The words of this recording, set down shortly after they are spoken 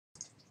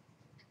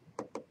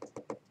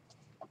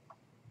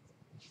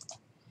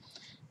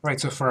Right,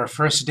 so for our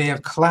first day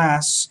of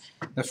class,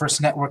 the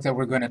first network that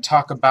we're going to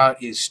talk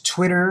about is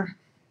Twitter.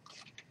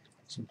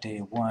 So day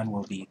one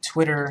will be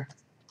Twitter.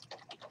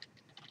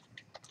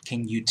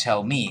 Can you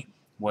tell me,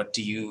 what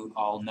do you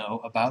all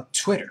know about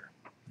Twitter?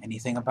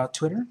 Anything about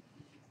Twitter?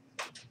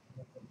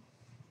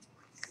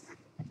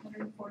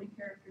 140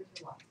 characters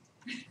or less.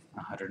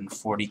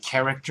 140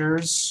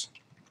 characters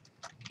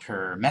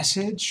per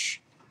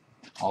message,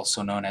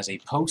 also known as a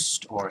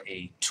post or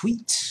a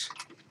tweet.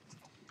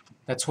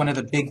 That's one of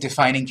the big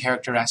defining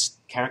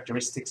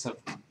characteristics of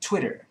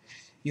Twitter.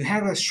 You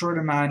have a short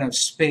amount of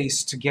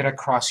space to get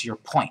across your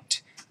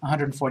point.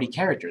 140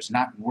 characters,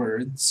 not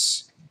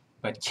words,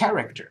 but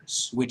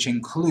characters, which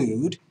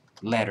include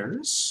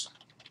letters,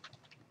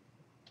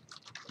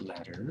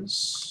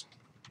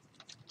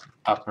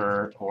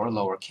 upper or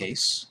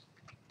lowercase,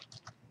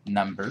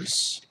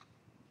 numbers,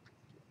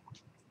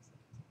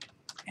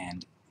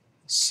 and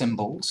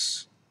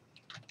symbols,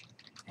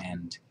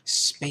 and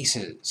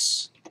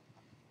spaces.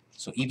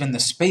 So even the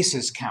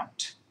spaces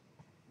count.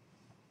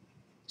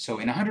 So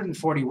in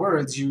 140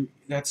 words,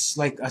 that's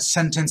like a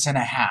sentence and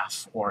a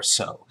half or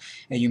so.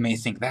 And you may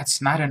think, that's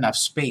not enough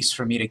space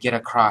for me to get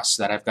across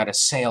that I've got to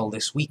sail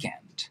this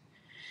weekend.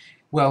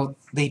 Well,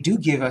 they do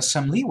give us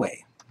some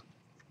leeway.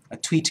 A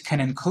tweet can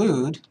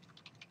include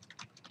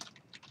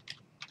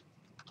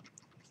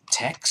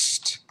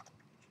text,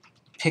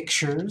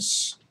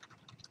 pictures,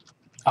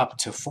 up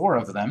to 4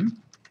 of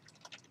them,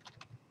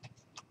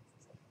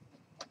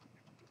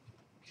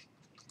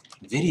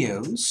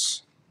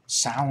 videos,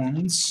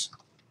 sounds,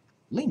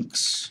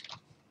 links,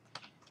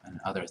 and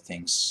other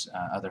things,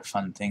 other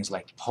fun things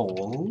like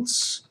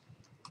polls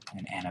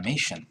and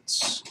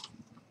animations.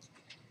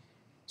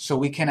 So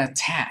we can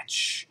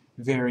attach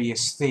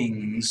various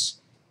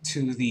things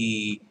to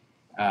the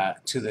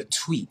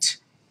tweet.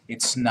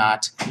 It's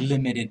not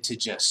limited to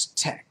just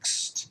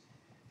text.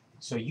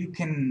 So you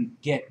can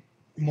get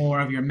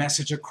more of your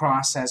message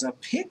across as a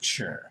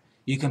picture.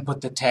 You can put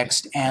the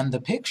text and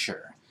the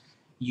picture.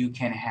 You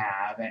can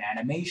have an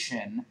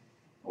animation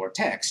or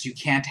text. You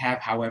can't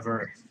have,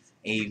 however,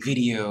 a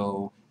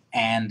video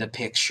and a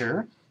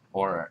picture,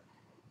 or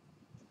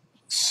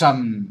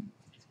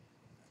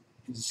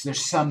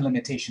there's some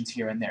limitations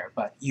here and there,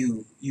 but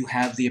you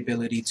have the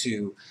ability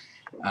to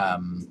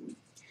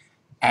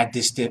add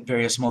this to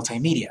various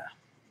multimedia.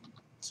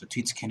 So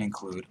tweets can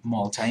include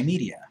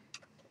multimedia.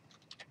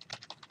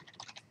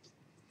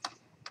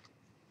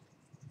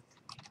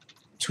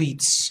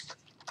 Tweets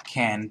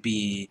can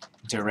be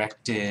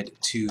directed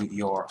to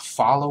your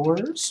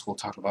followers. We'll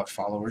talk about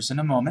followers in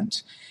a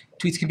moment.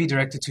 Tweets can be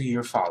directed to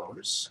your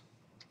followers.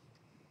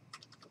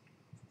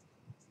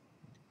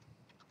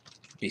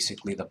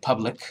 Basically the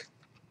public.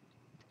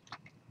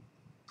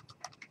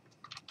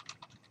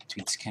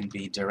 Tweets can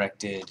be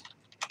directed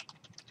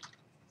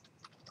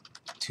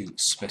to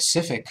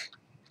specific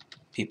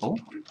people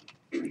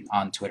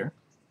on Twitter.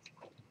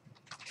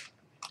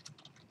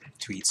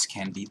 Tweets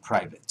can be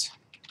private.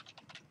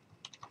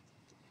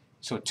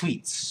 So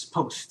tweets,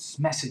 posts,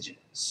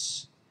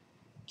 messages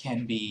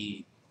can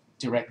be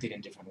directed in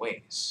different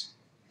ways.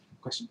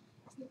 Question?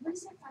 What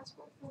is your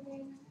password for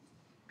the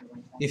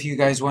If you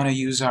guys want to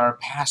use our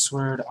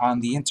password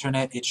on the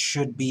internet, it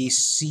should be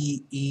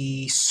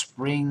CE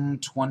Spring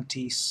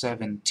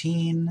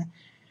 2017.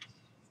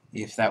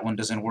 If that one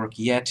doesn't work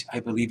yet,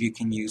 I believe you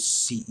can use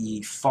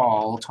CE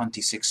Fall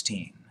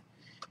 2016.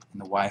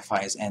 And the Wi-Fi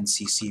is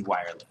NCC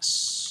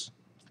wireless.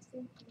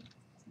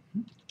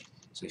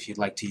 So if you'd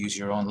like to use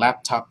your own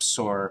laptops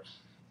or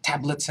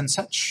tablets and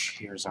such,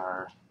 here's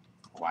our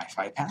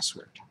Wi-Fi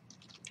password.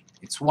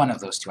 It's one of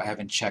those two. I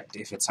haven't checked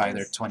if it's either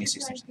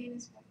 2016 or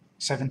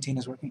 17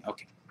 is working?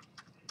 Okay.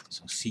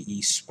 So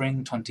CE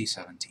Spring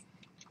 2017.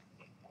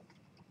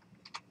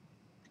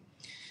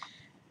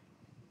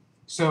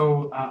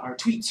 So our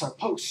tweets, our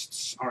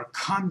posts, our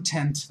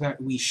content that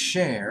we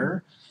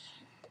share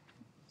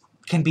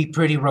can be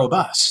pretty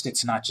robust.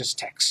 It's not just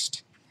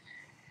text.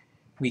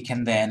 We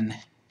can then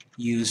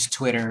use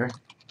Twitter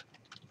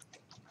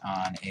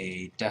on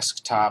a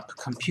desktop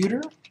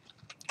computer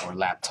or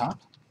laptop,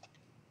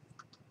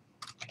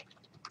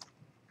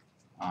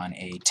 on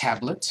a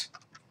tablet,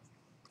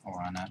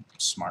 or on a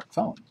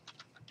smartphone.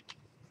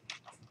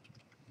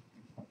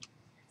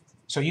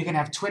 So you can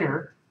have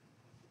Twitter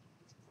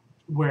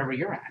wherever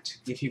you're at.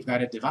 If you've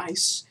got a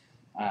device,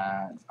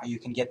 you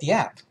can get the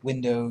app.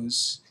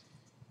 Windows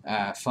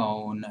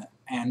phone,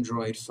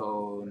 Android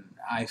phone,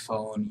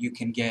 iPhone. You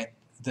can get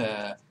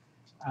the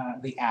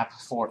app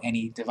for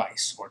any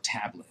device or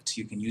tablet.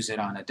 You can use it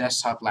on a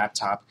desktop,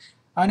 laptop,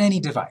 on any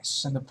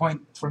device. And the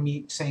point for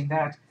me saying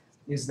that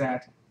is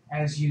that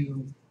as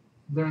you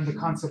learn the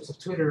concepts of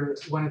Twitter,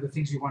 one of the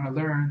things you want to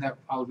learn that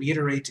I'll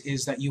reiterate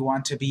is that you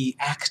want to be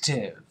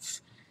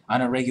active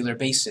on a regular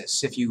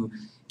basis. If you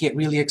get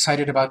really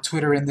excited about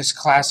Twitter in this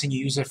class and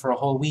you use it for a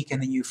whole week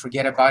and then you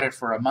forget about it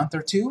for a month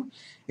or two,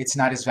 it's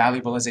not as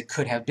valuable as it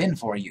could have been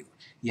for you.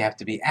 You have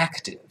to be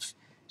active.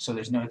 So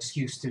there's no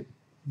excuse to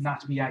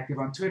not be active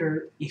on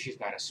Twitter if you've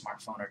got a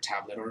smartphone or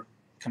tablet or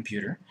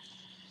computer.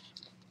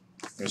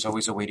 There's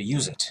always a way to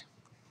use it.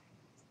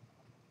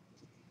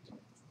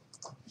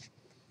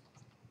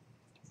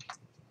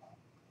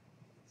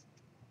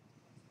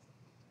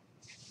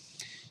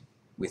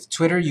 With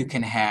Twitter, you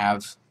can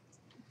have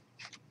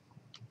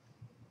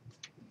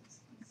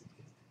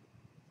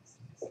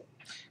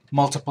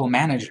multiple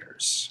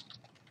managers.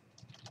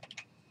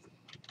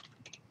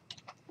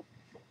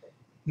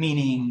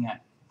 Meaning,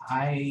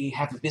 I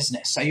have a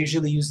business. I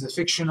usually use the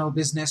fictional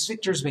business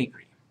Victor's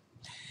Bakery.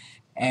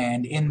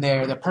 And in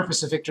there, the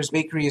purpose of Victor's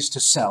Bakery is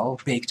to sell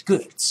baked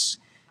goods.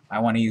 I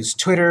want to use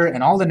Twitter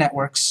and all the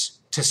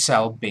networks to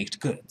sell baked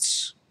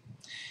goods.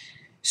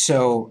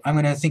 So I'm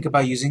going to think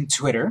about using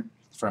Twitter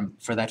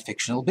for that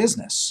fictional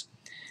business.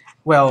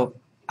 Well,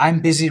 I'm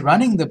busy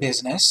running the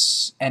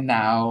business, and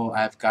now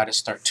I've got to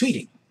start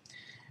tweeting.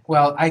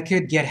 Well, I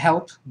could get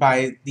help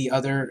by the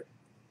other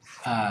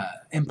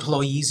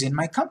employees in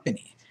my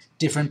company.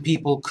 Different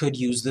people could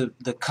use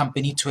the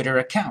company Twitter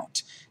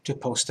account to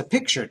post a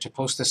picture, to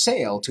post a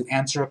sale, to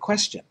answer a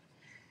question.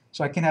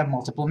 So I can have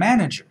multiple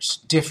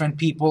managers, different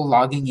people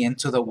logging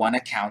into the one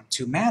account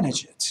to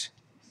manage it.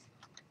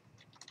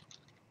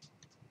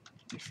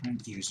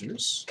 Different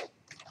users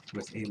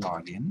with a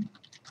login,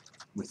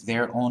 with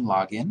their own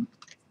login,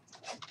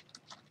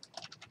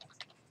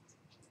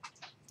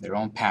 their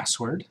own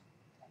password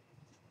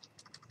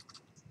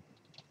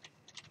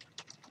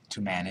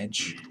to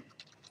manage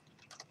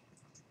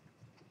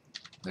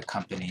the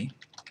company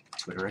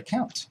Twitter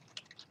account.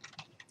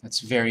 That's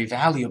very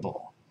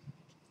valuable.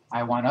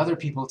 I want other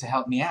people to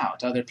help me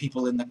out, other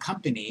people in the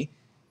company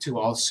to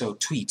also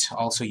tweet,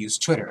 also use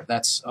Twitter.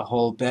 That's a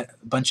whole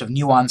bunch of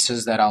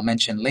nuances that I'll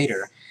mention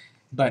later.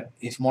 But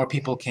if more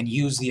people can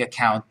use the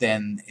account,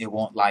 then it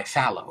won't lie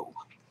fallow.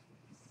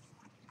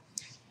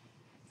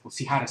 We'll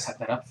see how to set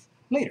that up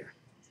later.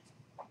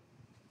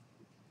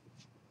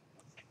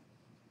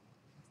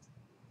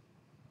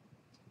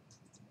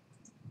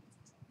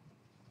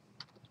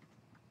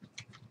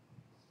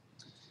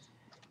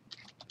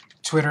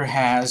 Twitter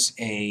has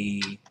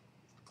a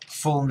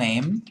full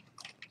name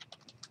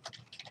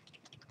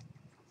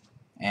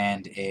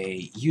and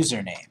a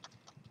username.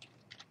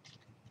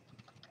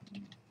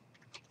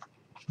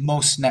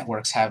 Most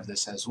networks have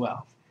this as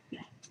well.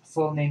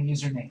 Full name,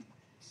 username.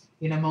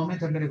 In a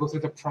moment, I'm going to go through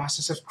the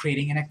process of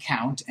creating an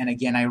account, and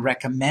again, I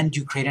recommend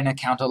you create an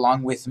account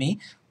along with me,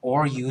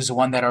 or use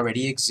one that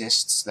already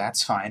exists,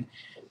 that's fine.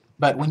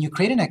 But when you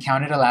create an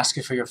account, it'll ask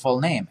you for your full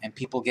name, and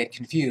people get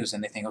confused,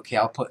 and they think, okay,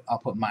 I'll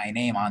put my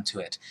name onto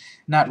it.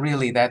 Not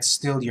really, that's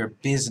still your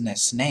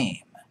business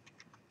name.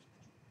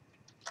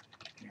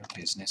 Your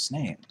business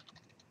name.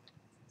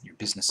 Your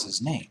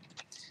business's name.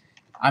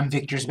 I'm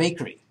Victor's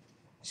Bakery.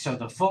 So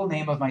the full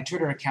name of my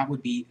Twitter account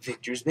would be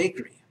Victor's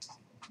Bakery.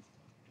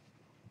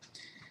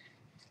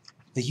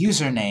 The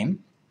username,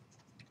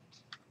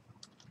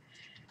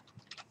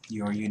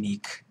 your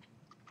unique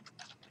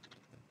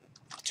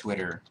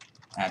Twitter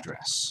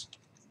address.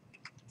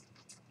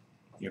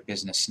 Your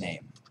business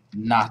name,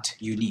 not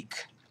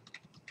unique.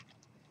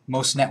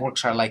 Most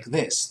networks are like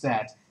this,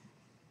 that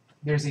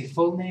there's a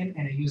full name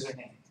and a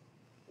username.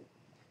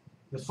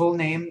 The full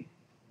name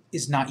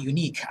is not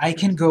unique. I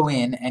can go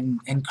in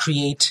and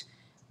create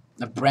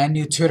a brand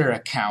new Twitter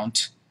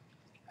account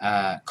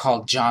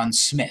called John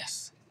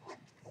Smith.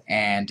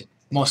 And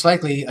most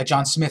likely, a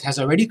John Smith has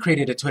already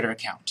created a Twitter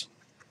account.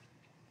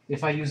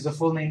 If I use the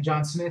full name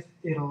John Smith,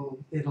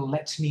 it'll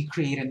let me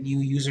create a new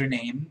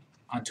username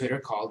on Twitter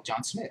called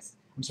John Smith.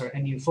 I'm sorry, a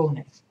new full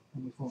name.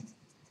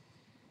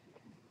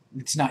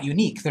 It's not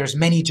unique. There's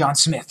many John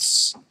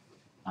Smiths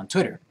on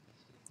Twitter.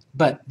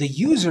 But the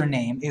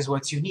username is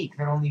what's unique.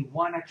 That only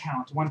one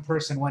account, one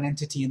person, one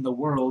entity in the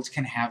world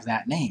can have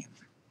that name.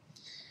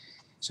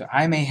 So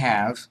I may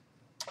have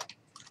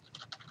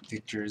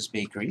Victor's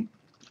Bakery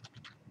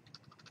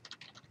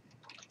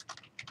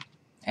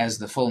as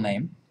the full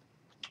name,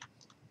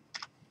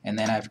 and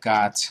then I've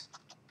got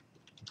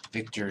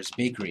Victor's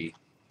Bakery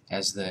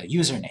as the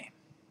username.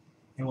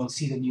 And we'll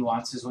see the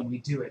nuances when we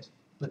do it.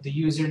 But the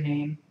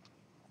username,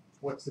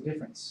 what's the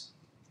difference?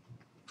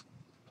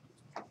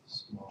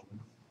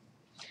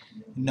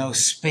 No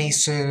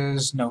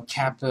spaces, no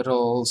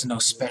capitals, no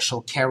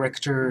special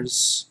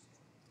characters.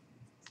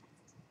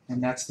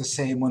 And that's the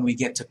same when we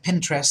get to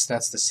Pinterest,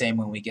 that's the same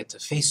when we get to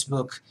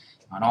Facebook,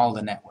 on all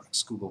the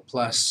networks, Google+.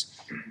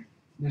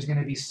 There's going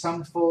to be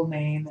some full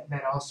name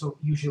that also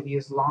usually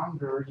is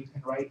longer. You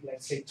can write,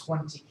 let's say,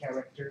 20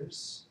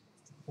 characters,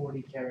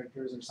 40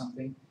 characters or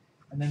something.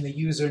 And then the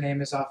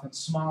username is often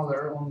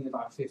smaller, only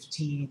about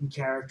 15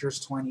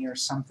 characters, 20 or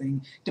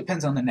something.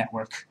 Depends on the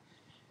network.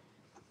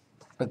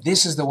 But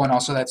this is the one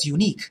also that's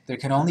unique. There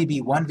can only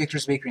be one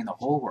Victor's Bakery in the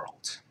whole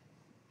world.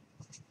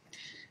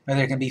 Or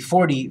there can be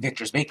 40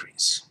 Victor's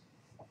Bakeries.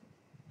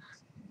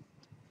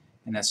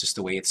 And that's just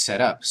the way it's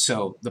set up.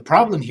 So the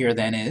problem here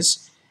then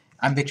is,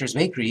 I'm Victor's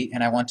Bakery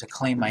and I want to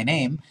claim my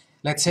name.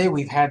 Let's say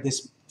we've had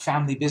this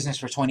family business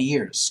for 20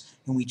 years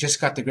and we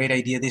just got the great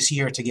idea this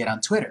year to get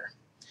on Twitter.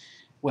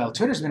 Well,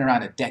 Twitter's been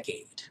around a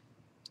decade.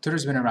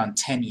 Twitter's been around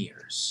 10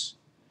 years.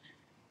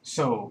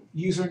 So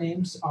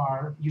usernames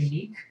are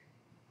unique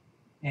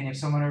And if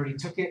someone already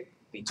took it,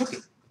 they took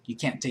it. You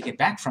can't take it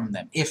back from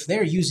them if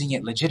they're using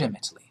it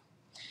legitimately.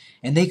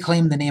 And they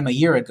claimed the name a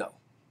year ago.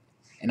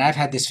 And I've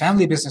had this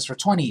family business for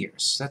 20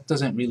 years. That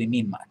doesn't really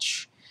mean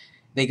much.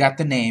 They got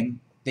the name,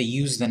 they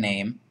use the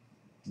name,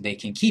 they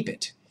can keep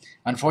it.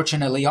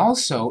 Unfortunately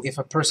also, if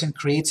a person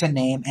creates a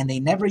name and they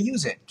never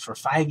use it for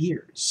 5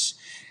 years,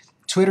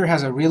 Twitter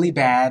has a really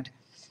bad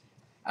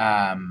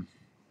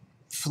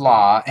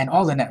flaw, and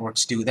all the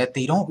networks do, that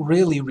they don't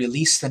really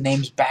release the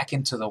names back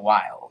into the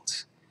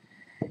wild.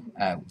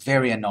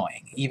 Very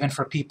annoying. Even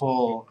for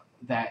people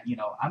that,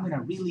 I'm going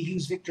to really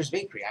use Victor's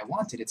Bakery. I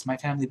want it. It's my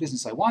family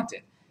business. I want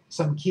it.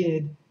 Some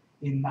kid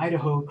in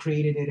Idaho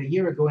created it a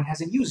year ago and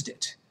hasn't used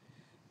it.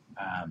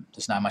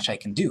 There's not much I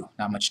can do.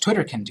 Not much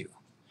Twitter can do.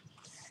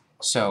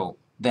 So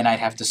then I'd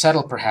have to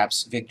settle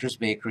perhaps Victor's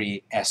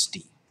Bakery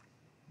SD.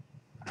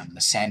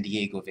 The San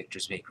Diego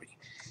Victor's Bakery.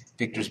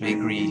 Victor's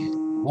Bakery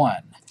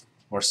 1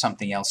 or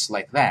something else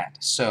like that.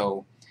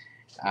 So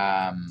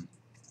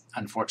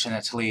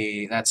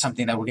unfortunately, that's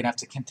something that we're going to have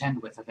to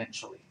contend with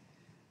eventually.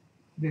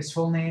 This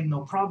full name,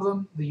 no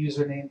problem. The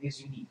username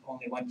is unique.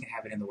 Only one can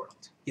have it in the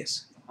world.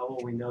 Yes? How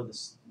will we know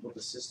this? Will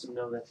the system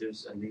know that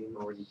there's a name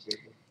already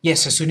taken?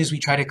 Yes, as soon as we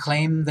try to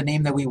claim the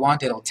name that we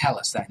want, it'll tell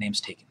us that name's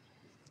taken.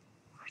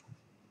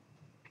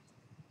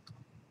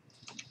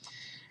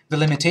 The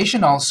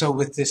limitation also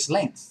with this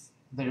length.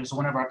 There's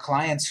one of our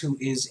clients who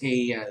is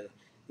a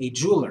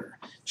jeweler.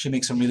 She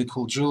makes some really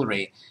cool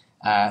jewelry.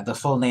 The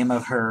full name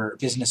of her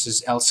business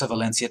is Elsa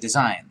Valencia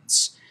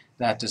Designs.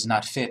 That does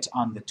not fit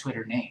on the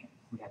Twitter name.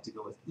 We had to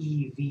go with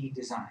EV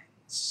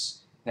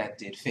Designs. That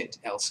did fit.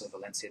 Elsa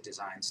Valencia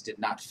Designs did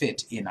not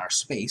fit in our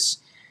space,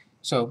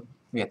 so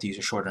we had to use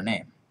a shorter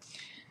name.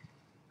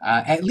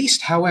 At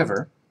least,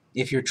 however,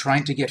 if you're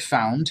trying to get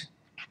found,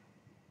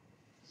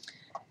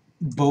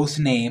 both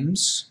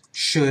names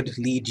should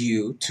lead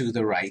you to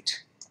the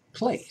right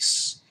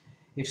place.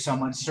 If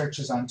someone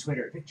searches on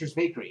Twitter, Victor's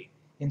Bakery,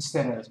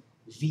 instead of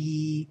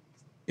V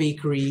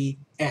Bakery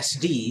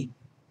SD,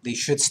 they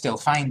should still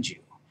find you.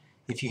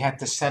 If you had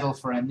to settle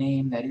for a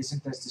name that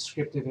isn't as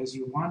descriptive as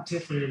you want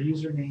it for your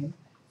username,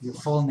 your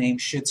full name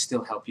should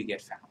still help you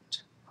get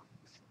found.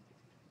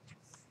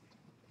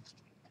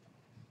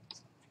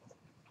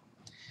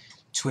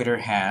 Twitter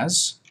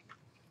has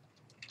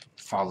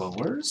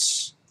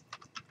followers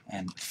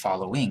and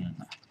following.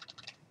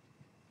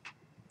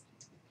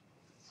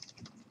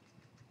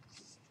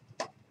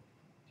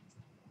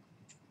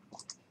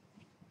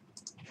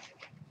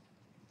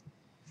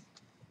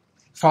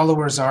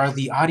 Followers are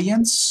the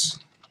audience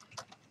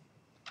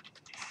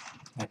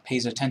that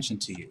pays attention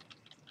to you.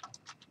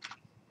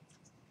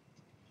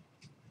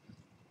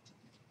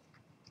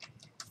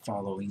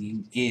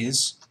 Following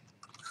is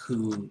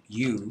who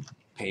you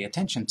pay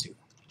attention to.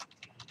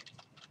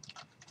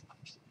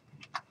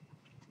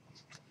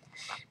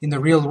 In the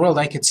real world,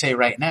 I could say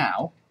right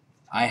now,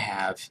 I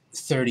have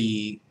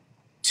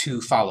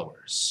 32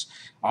 followers.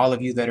 All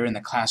of you that are in the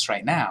class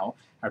right now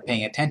are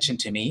paying attention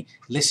to me,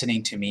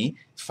 listening to me,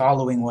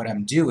 following what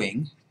I'm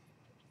doing.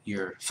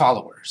 You're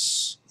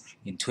followers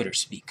in Twitter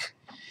speak.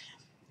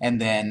 And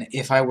then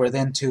if I were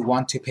then to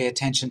want to pay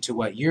attention to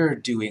what you're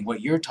doing,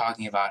 what you're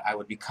talking about, I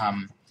would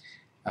become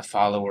a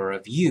follower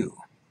of you.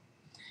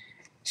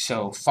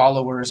 So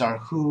followers are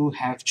who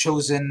have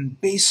chosen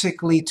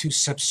basically to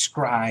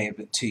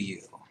subscribe to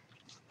you.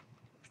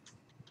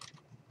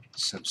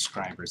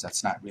 Subscribers,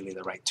 that's not really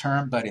the right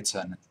term, but it's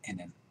an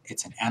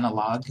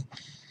analog.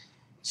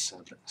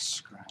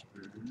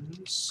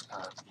 Subscribers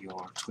of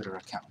your Twitter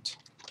account.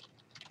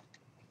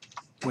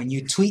 When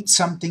you tweet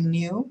something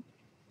new,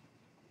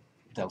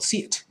 they'll see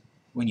it.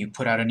 When you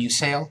put out a new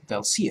sale,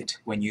 they'll see it.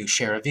 When you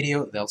share a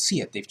video, they'll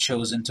see it. They've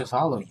chosen to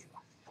follow you,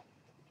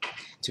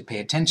 to pay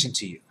attention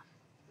to you.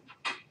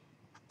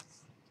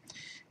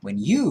 When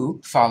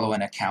you follow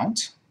an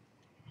account,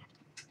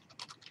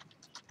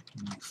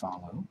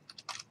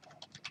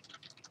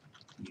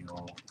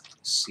 you'll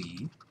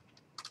see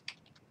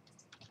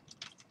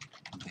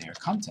their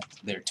content,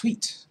 their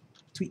tweets.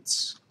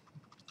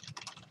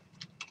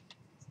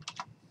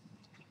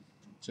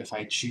 So if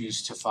I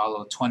choose to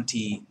follow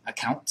 20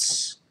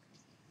 accounts,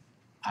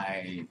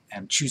 I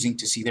am choosing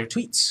to see their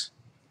tweets.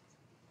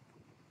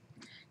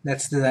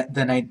 That's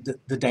the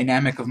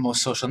dynamic of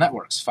most social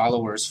networks,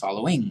 followers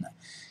following.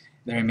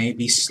 There may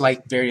be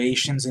slight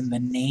variations in the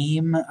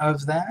name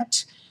of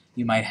that.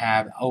 You might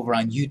have, over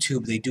on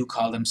YouTube, they do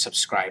call them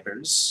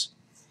subscribers.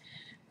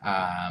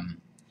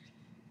 On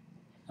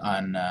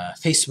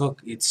Facebook,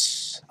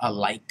 it's a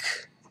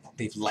like.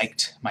 They've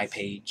liked my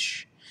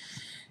page.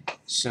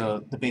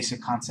 So the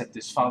basic concept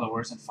is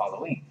followers and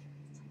following.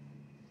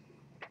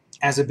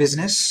 As a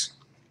business,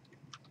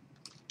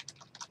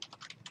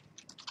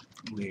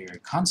 we're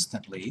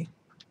constantly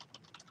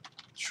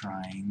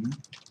trying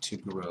to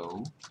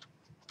grow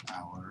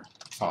our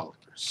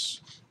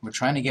followers. We're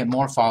trying to get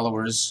more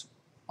followers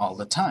all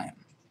the time.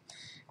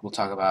 We'll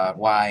talk about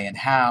why and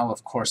how,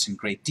 of course, in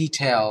great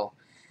detail,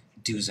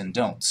 do's and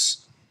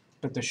don'ts.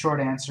 But the short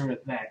answer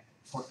that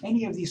for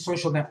any of these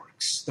social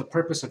networks. The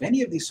purpose of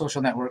any of these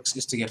social networks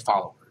is to get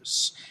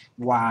followers.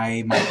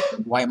 Why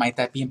might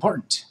that be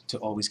important to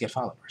always get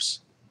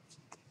followers?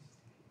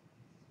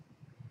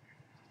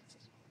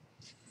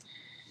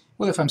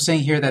 Well, if I'm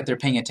saying here that they're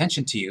paying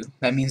attention to you,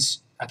 that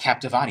means a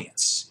captive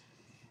audience.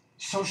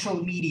 Social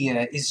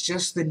media is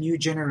just the new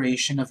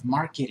generation of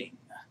marketing,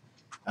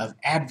 of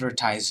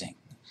advertising.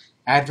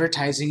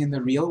 Advertising in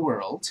the real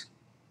world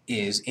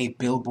is a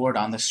billboard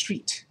on the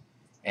street,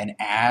 an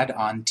ad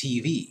on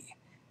TV,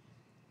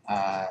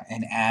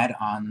 an ad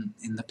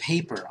in the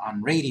paper,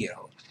 on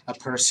radio, a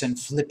person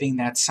flipping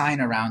that sign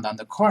around on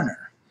the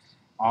corner.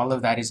 All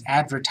of that is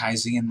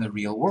advertising in the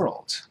real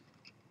world.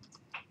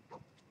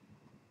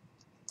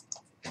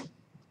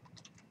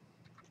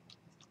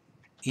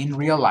 In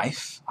real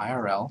life,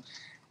 IRL,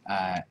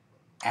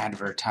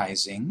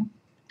 advertising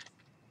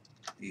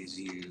is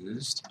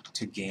used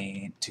to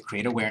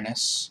create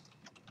awareness,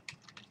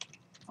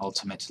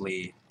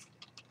 ultimately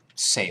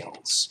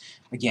sales.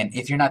 Again,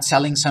 if you're not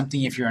selling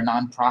something, if you're a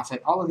nonprofit,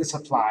 all of this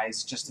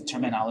applies, just the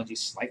terminology is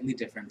slightly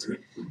different.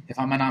 If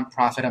I'm a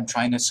nonprofit, I'm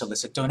trying to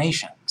solicit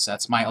donations.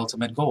 That's my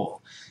ultimate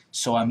goal.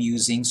 So I'm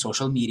using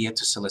social media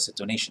to solicit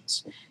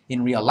donations.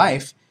 In real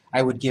life,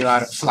 I would give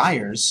out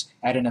flyers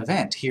at an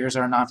event. Here's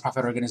our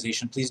nonprofit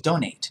organization, please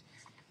donate.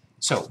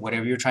 So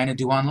whatever you're trying to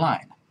do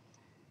online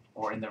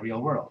or in the real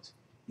world.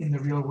 In the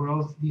real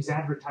world, these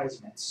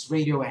advertisements,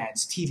 radio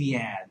ads, TV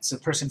ads, a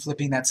person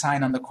flipping that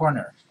sign on the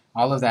corner,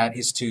 all of that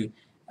is to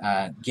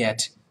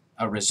get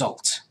a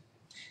result.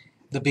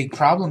 The big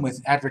problem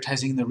with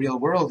advertising in the real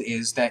world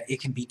is that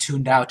it can be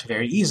tuned out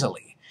very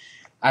easily.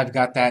 I've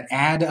got that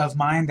ad of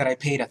mine that I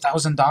paid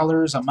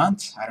 $1,000 a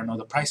month. I don't know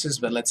the prices,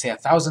 but let's say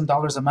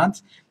 $1,000 a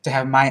month to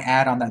have my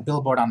ad on that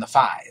billboard on the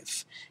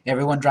 5.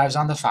 Everyone drives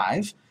on the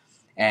 5,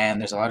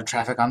 and there's a lot of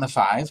traffic on the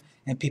 5,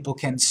 and people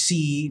can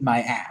see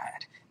my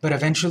ad. But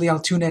eventually I'll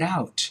tune it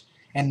out,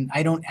 and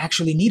I don't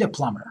actually need a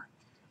plumber.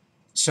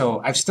 So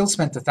I've still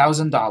spent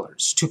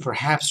 $1,000 to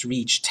perhaps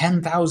reach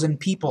 10,000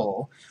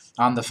 people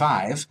on the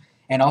 5,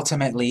 and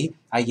ultimately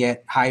I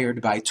get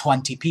hired by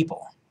 20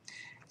 people.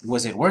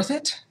 Was it worth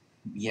it?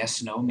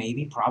 Yes, no,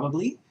 maybe,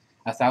 probably.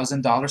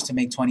 $1,000 to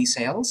make 20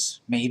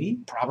 sales? Maybe,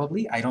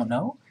 probably, I don't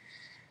know.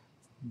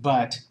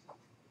 But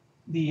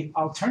the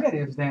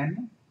alternative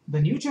then,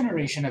 the new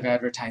generation of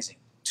advertising,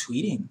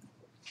 tweeting,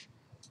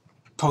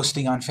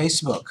 posting on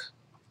Facebook,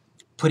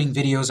 putting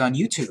videos on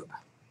YouTube,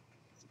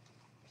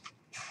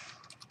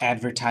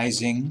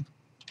 advertising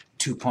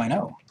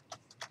 2.0,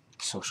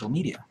 social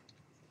media.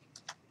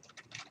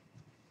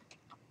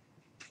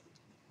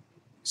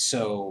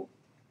 So,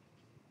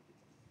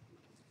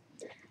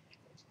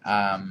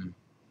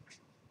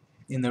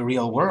 in the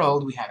real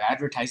world, we have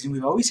advertising.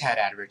 We've always had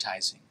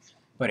advertising,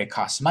 but it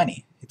costs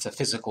money. It's a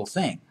physical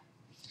thing.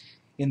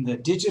 In the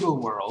digital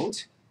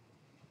world,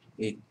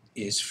 it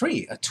is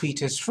free. A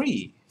tweet is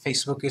free.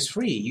 Facebook is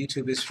free.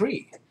 YouTube is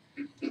free.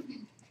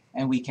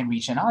 And we can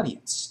reach an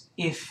audience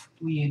if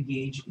we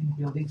engage in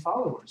building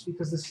followers.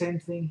 Because the same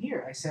thing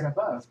here, I said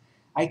above,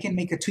 I can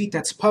make a tweet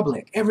that's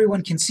public.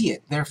 Everyone can see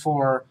it.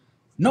 Therefore,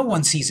 no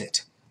one sees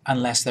it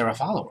unless they're a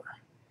follower.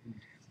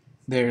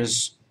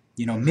 There's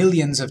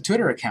millions of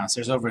Twitter accounts.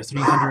 There's over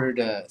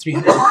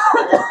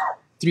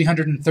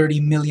 330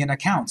 million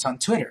accounts on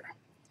Twitter.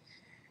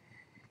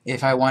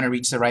 If I want to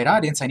reach the right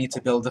audience, I need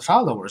to build the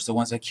followers, the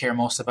ones that care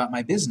most about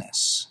my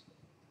business.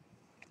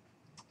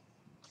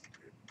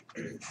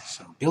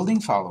 So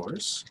building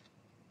followers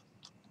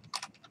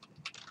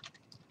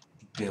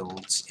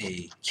builds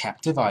a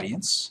captive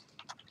audience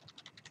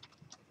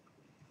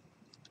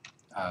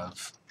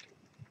of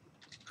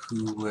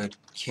who would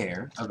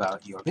care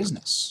about your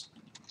business.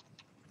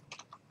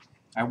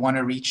 I want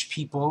to reach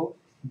people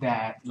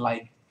that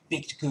like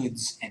baked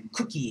goods and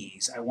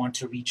cookies. I want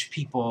to reach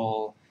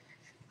people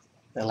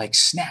that like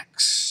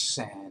snacks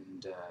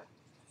and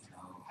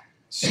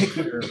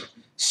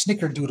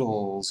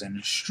snickerdoodles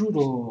and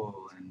strudel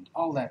and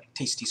all that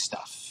tasty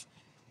stuff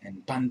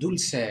and pan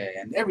dulce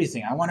and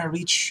everything. I want to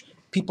reach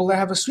people that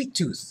have a sweet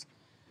tooth.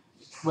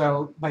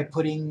 Well, by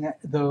putting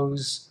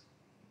those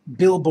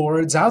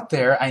billboards out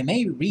there, I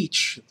may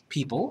reach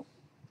people,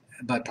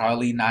 but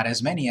probably not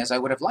as many as I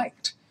would have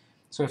liked.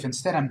 So if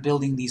instead I'm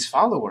building these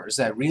followers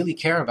that really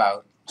care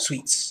about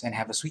sweets and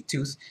have a sweet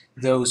tooth,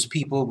 those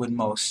people would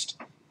most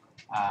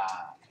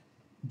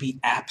be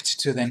apt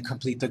to then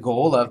complete the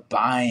goal of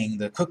buying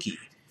the cookie,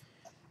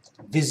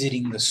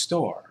 visiting the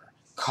store,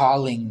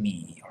 calling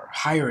me, or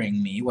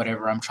hiring me,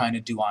 whatever I'm trying to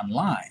do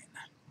online.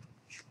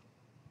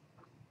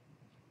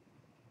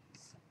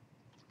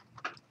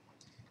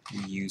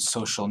 We use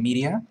social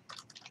media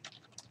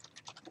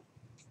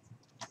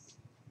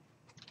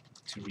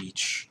to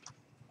reach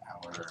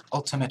our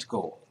ultimate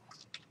goal.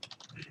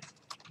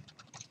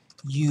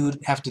 You'd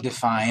have to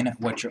define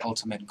what your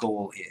ultimate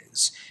goal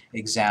is.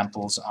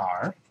 Examples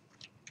are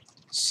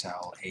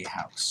sell a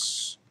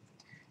house,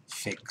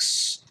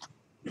 fix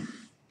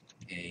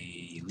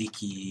a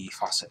leaky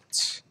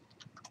faucet,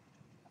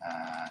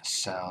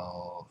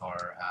 sell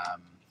or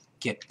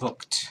get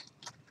booked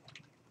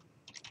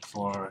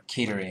for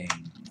catering.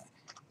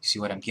 See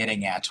what I'm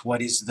getting at?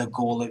 What is the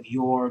goal of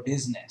your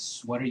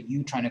business? What are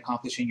you trying to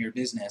accomplish in your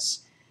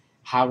business?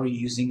 How are you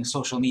using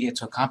social media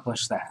to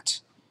accomplish that?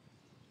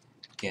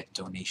 Get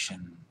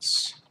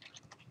donations.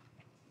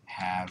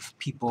 Have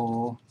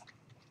people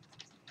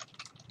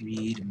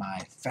read my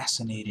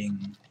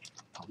fascinating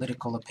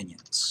political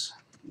opinions.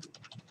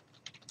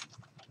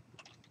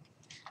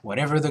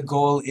 Whatever the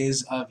goal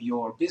is of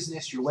your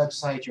business, your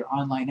website, your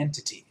online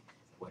entity,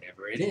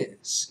 whatever it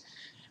is.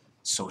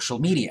 Social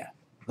media.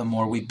 The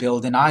more we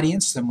build an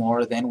audience, the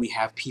more then we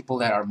have people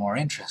that are more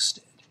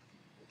interested.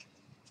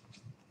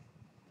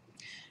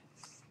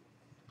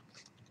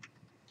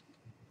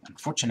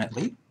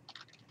 Unfortunately,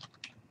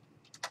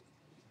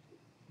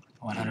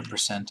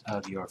 100%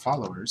 of your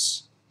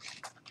followers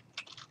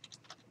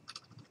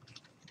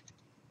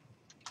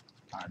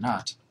are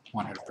not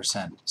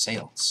 100%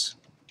 sales.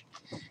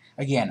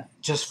 Again,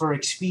 just for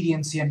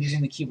expediency, I'm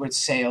using the keywords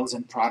sales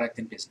and product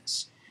and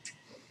business.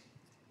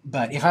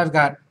 But if I've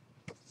got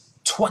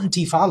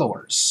 20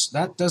 followers,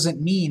 that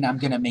doesn't mean I'm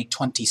going to make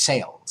 20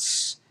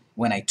 sales.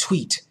 When I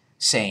tweet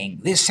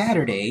saying, this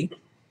Saturday,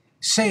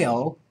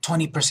 sale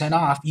 20%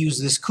 off, use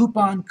this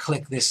coupon,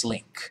 click this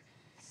link.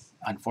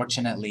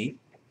 Unfortunately,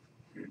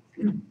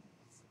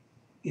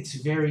 it's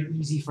very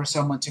easy for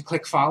someone to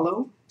click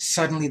follow.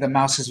 Suddenly the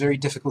mouse is very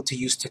difficult to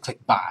use to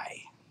click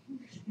buy.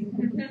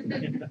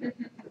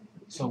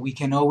 So we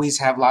can always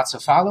have lots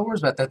of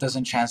followers, but that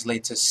doesn't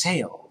translate to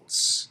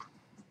sales.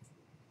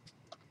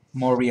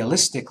 More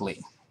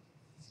realistically,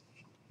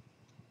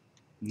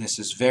 and this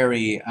is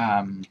very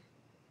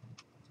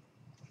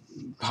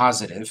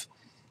positive,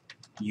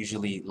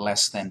 usually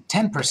less than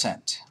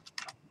 10%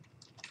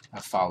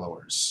 of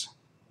followers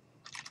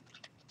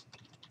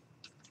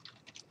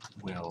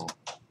will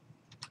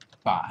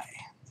buy.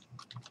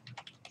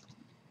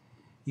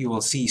 You will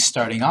see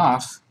starting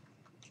off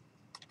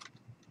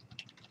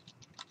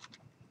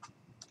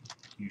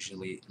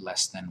usually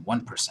less than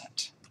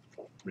 1%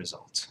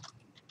 result.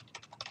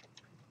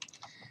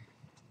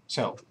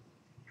 So,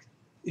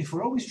 if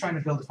we're always trying to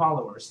build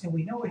followers, and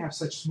we know we have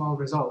such small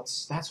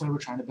results, that's why we're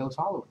trying to build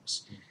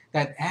followers.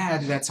 That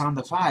ad that's on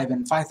the 5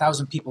 and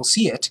 5,000 people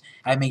see it,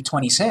 I make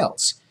 20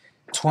 sales.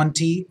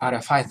 20 out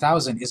of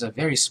 5,000 is a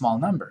very small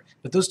number,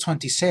 but those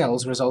 20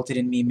 sales resulted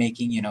in me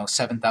making,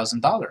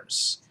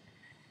 $7,000.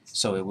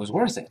 So it was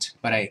worth it,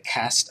 but I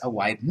cast a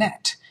wide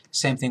net.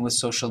 Same thing with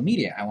social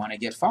media. I want to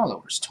get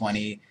followers,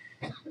 20,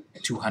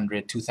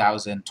 200,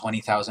 2,000,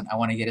 20,000. I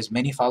want to get as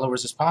many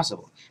followers as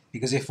possible.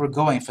 Because if we're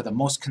going for the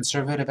most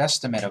conservative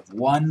estimate of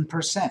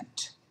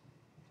 1%,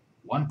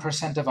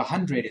 1% of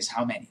 100 is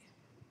how many?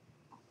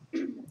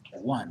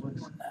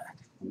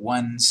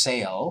 One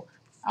sale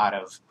out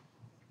of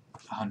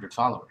 100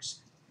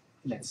 followers.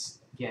 Let's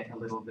get a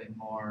little bit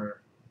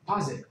more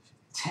positive.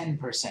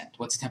 10%.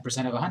 What's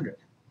 10% of 100?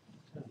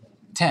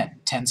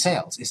 10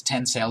 sales. Is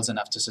 10 sales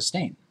enough to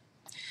sustain?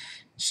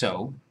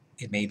 So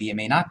it may be, it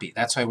may not be.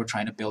 That's why we're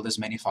trying to build as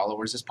many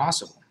followers as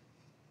possible.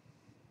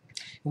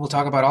 We'll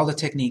talk about all the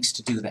techniques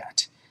to do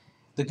that.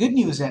 The good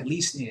news, at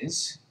least,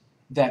 is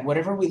that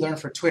whatever we learn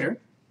for Twitter,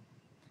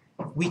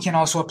 we can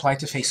also apply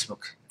to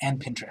Facebook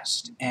and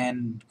Pinterest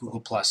and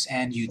Google Plus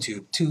and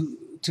YouTube to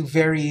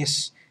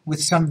various,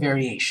 with some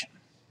variation.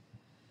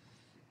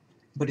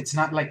 But it's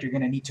not like you're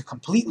going to need to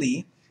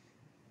completely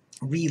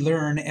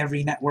relearn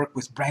every network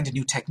with brand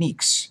new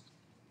techniques.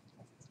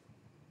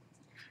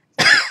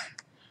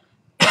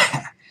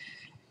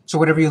 So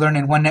whatever you learn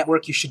in one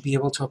network, you should be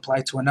able to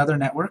apply to another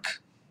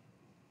network.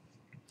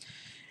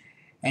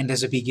 And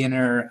as a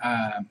beginner,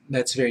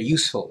 that's very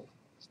useful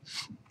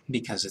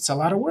because it's a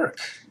lot of work.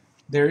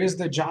 There is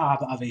the job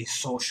of a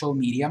social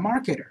media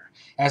marketer.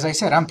 As I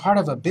said, I'm part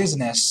of a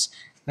business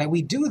that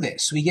we do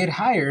this. We get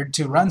hired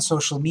to run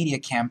social media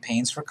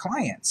campaigns for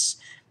clients.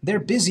 They're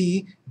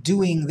busy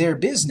doing their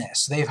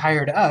business. They've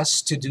hired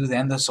us to do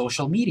then the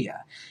social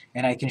media.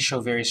 And I can show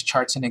various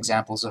charts and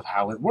examples of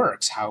how it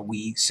works, how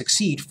we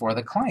succeed for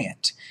the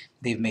client.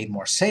 They've made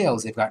more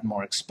sales, they've gotten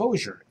more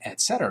exposure,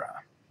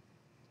 etc.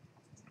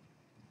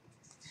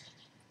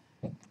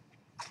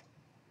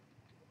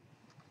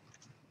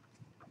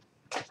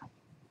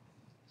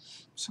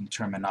 Some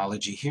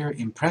terminology here: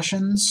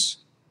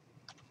 impressions,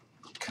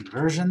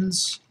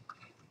 conversions,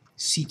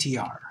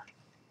 CTR.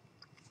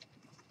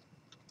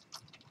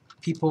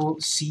 People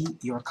see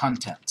your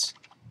content.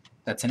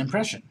 That's an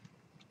impression.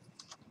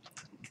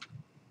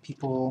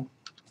 People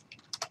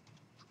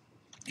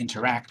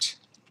interact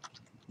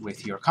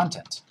with your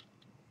content.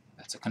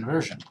 That's a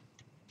conversion.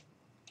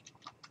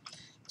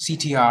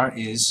 CTR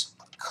is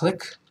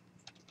click-through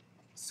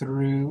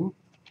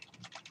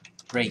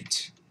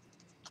rate,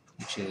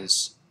 which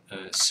is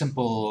a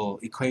simple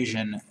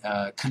equation,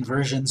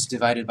 conversions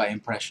divided by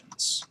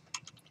impressions.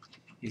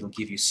 It'll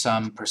give you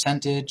some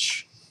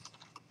percentage,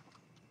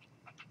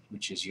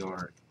 which is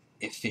your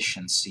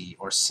efficiency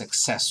or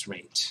success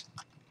rate.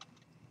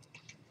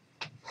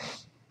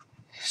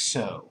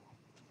 So,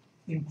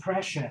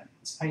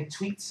 impressions. I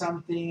tweet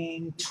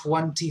something,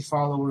 20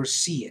 followers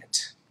see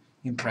it.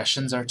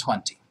 Impressions are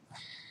 20.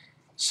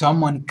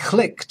 someone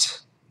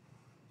clicked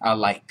a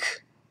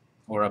like,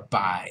 or a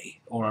buy,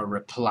 or a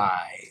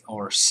reply,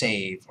 or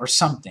save, or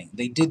something.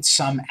 They did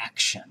some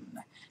action.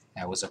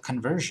 That was a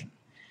conversion.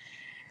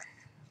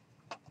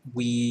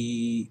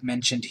 I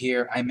mentioned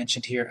here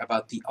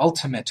about the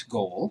ultimate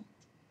goal.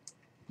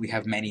 We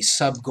have many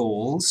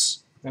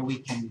sub-goals that we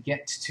can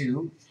get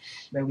to,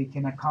 that we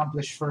can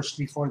accomplish first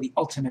before the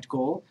ultimate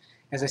goal.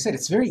 As I said,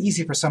 it's very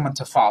easy for someone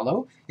to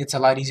follow. It's a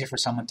lot easier for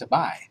someone to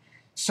buy.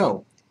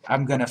 So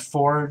I'm going to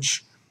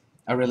forge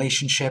a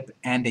relationship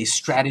and a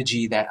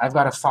strategy that I've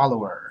got a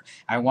follower.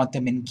 I want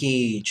them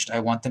engaged. I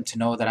want them to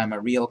know that I'm a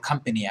real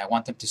company. I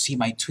want them to see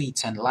my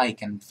tweets and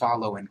like and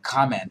follow and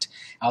comment.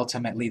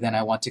 Ultimately, then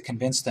I want to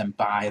convince them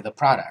buy the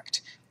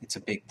product. It's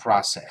a big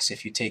process.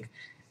 If you take,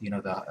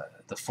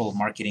 the full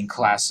marketing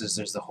classes,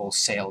 there's the whole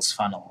sales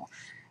funnel,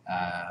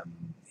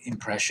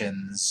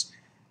 impressions,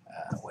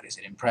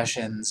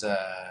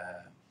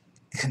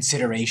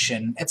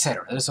 consideration,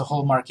 etc. There's a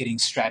whole marketing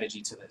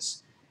strategy to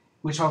this,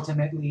 which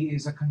ultimately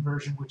is a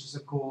conversion, which is a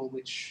goal,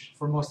 which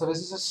for most of us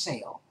is a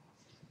sale.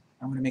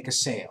 I'm going to make a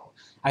sale.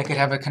 I could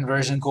have a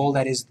conversion goal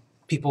that is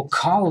people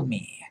call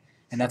me,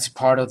 and that's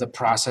part of the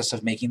process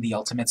of making the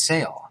ultimate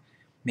sale.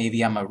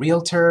 Maybe I'm a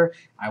realtor.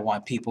 I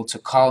want people to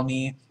call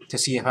me to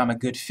see if I'm a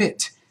good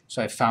fit.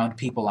 So I found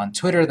people on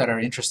Twitter that are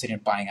interested in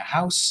buying a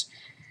house.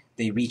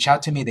 They reach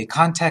out to me, they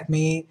contact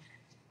me,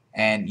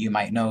 and you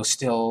might know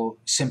still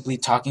simply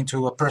talking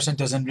to a person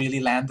doesn't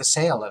really land the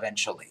sale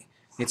eventually.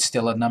 It's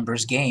still a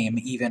numbers game,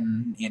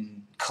 even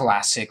in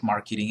classic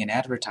marketing and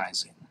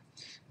advertising.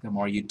 The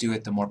more you do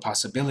it, the more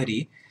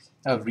possibility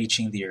of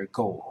reaching your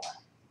goal.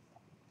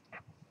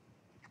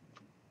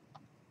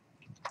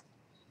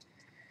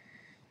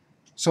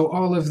 So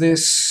all of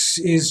this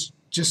is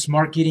just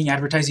marketing,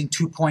 advertising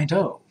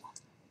 2.0,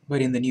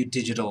 but in the new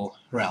digital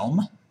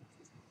realm.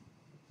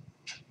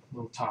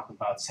 We'll talk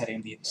about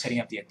setting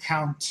up the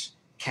account,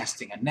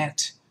 casting a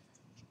net,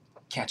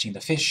 catching the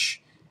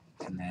fish,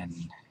 and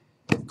then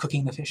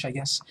cooking the fish, I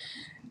guess.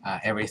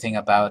 Everything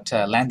about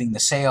landing the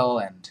sale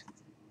and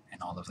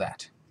all of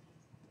that.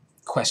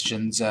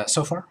 Questions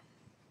so far?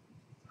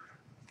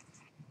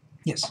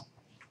 Yes?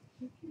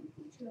 If you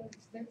put your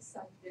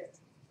website there,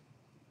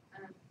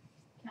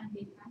 can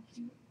they hack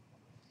you?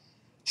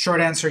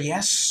 Short answer,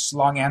 yes.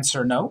 Long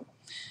answer, no.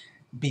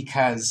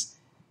 Because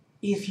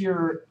if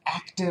you're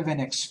active and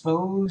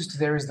exposed,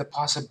 there is the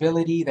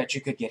possibility that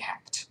you could get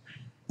hacked.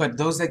 But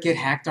those that get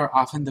hacked are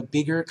often the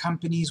bigger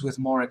companies with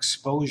more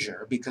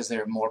exposure because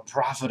they're more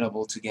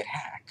profitable to get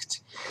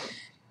hacked.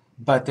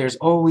 But there's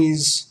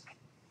always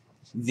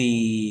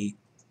the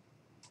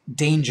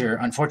danger,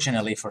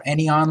 unfortunately, for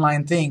any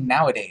online thing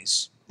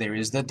nowadays. There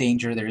is the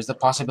danger, there is the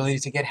possibility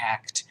to get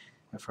hacked.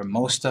 But for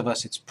most of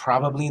us, it's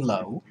probably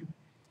low,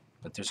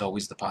 but there's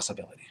always the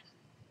possibility.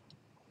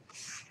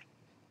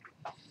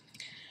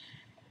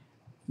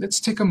 Let's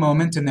take a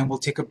moment and then we'll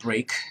take a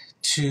break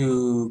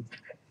to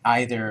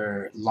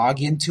either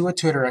log into a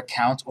Twitter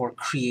account or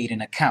create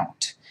an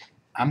account.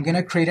 I'm going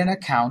to create an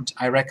account.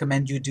 I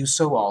recommend you do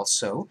so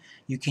also.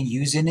 You can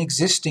use an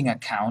existing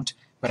account,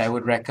 but I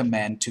would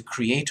recommend to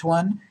create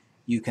one.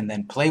 You can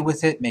then play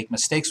with it, make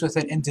mistakes with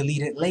it, and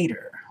delete it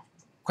later.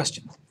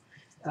 Question?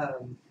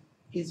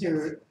 Is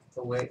there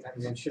a way, I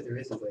mean, I'm sure there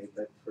is a way,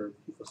 but for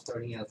people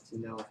starting out to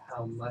know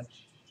how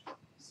much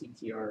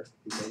CTR you're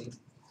getting?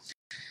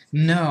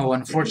 No,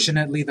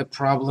 unfortunately, the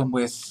problem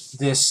with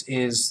this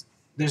is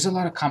there's a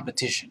lot of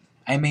competition.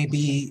 I'm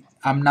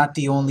not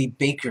the only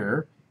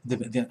baker,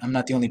 I'm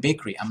not the only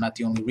bakery, I'm not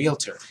the only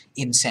realtor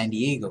in San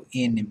Diego,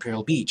 in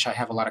Imperial Beach. I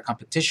have a lot of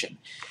competition.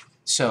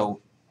 So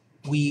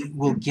we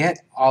will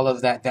get all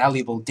of that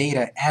valuable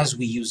data as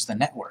we use the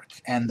network.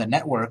 And the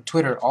network,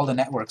 Twitter, all the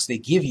networks, they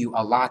give you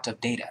a lot of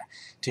data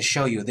to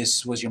show you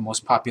this was your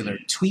most popular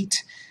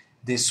tweet,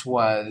 this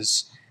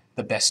was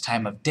the best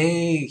time of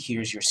day,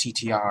 here's your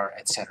CTR,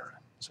 etc.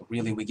 So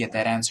really we get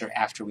that answer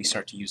after we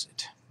start to use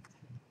it.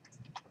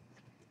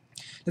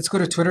 Let's go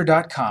to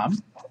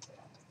twitter.com.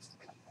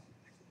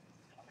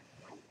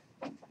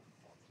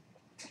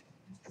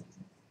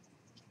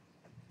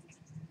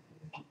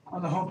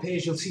 On the home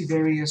page, you'll see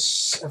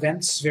various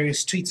events,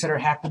 various tweets that are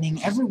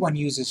happening. Everyone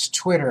uses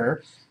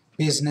Twitter.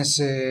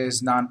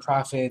 Businesses,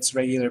 nonprofits,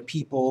 regular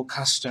people,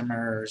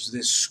 customers,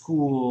 this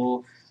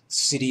school,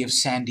 city of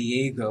San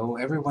Diego.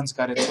 Everyone's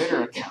got a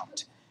Twitter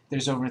account.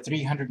 There's over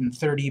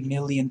 330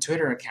 million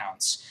Twitter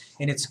accounts.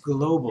 And it's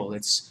global.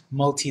 It's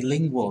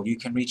multilingual. You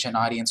can reach an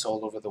audience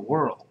all over the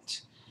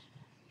world.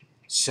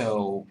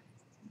 So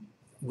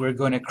we're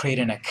going to create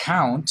an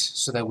account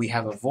so that we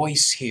have a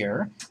voice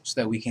here, so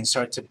that we can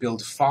start to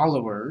build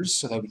followers,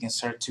 so that we can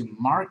start to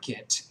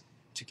market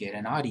to get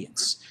an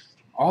audience.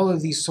 All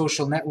of these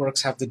social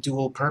networks have the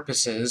dual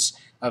purposes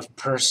of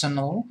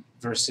personal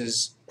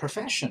versus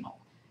professional,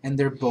 and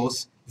they're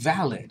both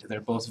valid, they're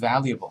both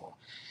valuable.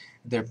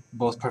 They're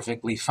both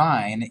perfectly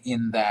fine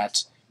in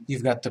that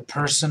you've got the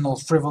personal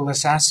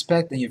frivolous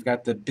aspect and you've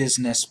got the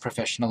business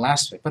professional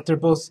aspect, but they're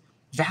both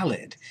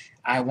valid.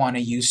 I want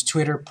to use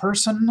Twitter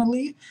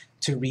personally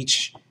to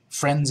reach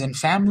friends and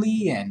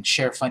family and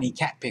share funny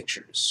cat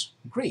pictures.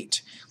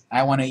 Great.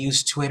 I want to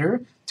use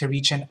Twitter to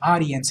reach an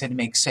audience and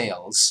make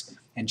sales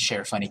and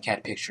share funny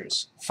cat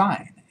pictures.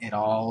 Fine. It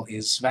all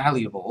is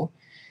valuable.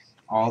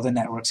 All the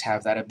networks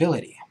have that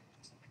ability.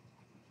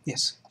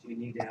 Yes? Do you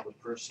need to have a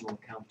personal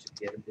account to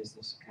get a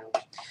business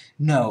account?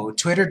 No,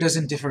 Twitter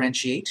doesn't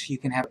differentiate. You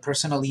can have a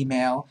personal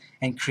email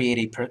and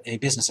create a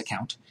business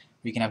account.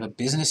 You can have a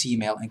business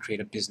email and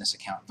create a business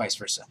account, vice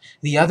versa.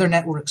 The other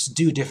networks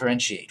do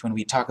differentiate. When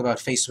we talk about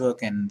Facebook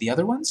and the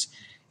other ones,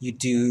 you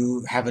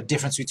do have a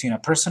difference between a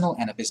personal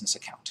and a business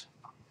account.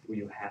 Will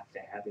you have to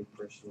have a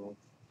personal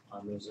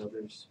on those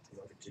others in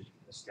order to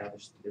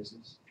establish the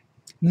business?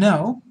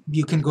 No,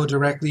 you can go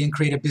directly and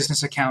create a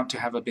business account to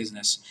have a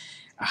business.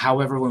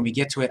 However, when we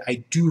get to it,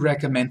 I do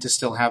recommend to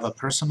still have a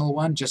personal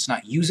one, just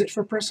not use it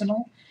for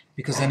personal,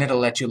 because then it'll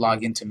let you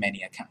log into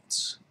many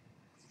accounts.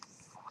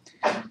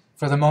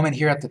 For the moment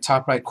here at the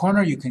top right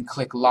corner, you can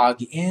click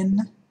Log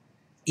In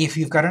if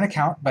you've got an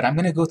account, but I'm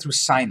going to go through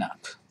Sign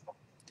Up.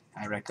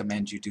 I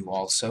recommend you do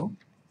also.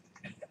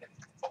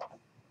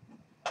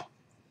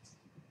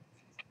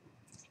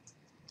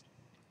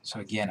 So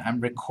again, I'm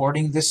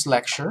recording this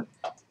lecture.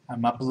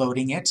 I'm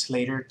uploading it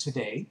later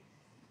today.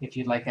 If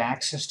you'd like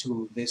access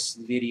to this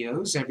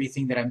videos,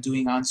 everything that I'm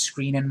doing on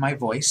screen and my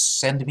voice,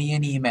 send me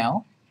an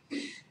email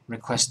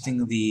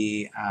requesting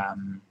the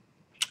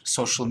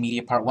Social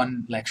Media Part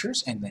 1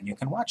 lectures, and then you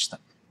can watch them.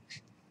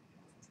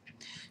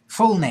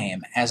 Full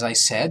name, as I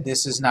said,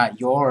 this is not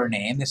your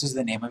name, this is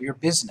the name of your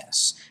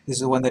business. This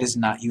is the one that is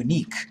not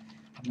unique.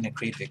 I'm going to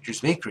create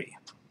Victor's Bakery.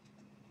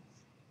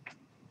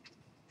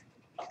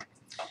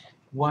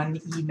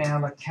 One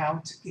email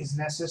account is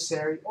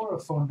necessary, or a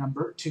phone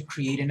number, to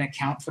create an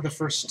account for the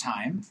first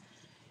time,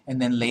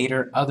 and then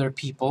later other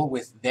people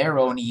with their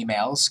own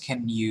emails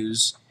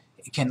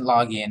can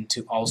log in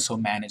to also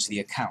manage the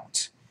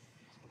account.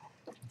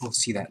 We'll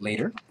see that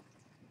later.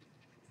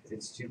 If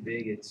it's too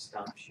big, it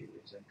stops you.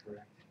 Is that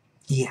correct?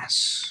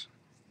 Yes.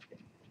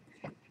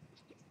 You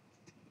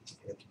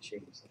have to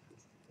change that.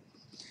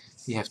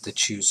 You have to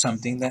choose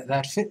something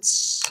that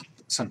fits,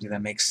 something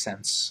that makes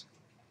sense.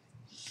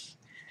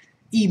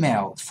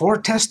 Email. For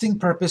testing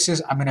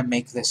purposes, I'm going to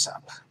make this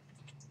up.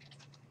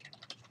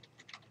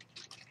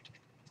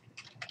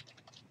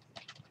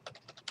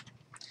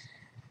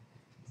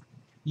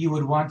 You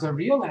would want a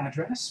real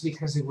address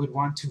because it would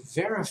want to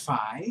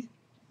verify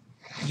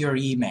your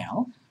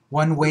email.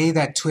 One way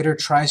that Twitter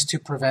tries to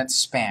prevent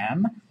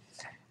spam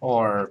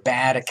or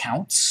bad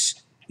accounts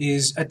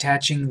is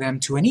attaching them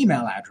to an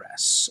email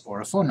address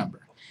or a phone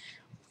number.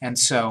 And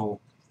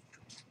so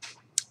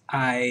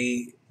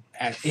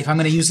if I'm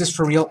going to use this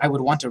for real, I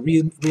would want a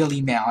real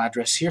email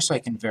address here so I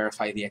can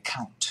verify the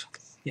account.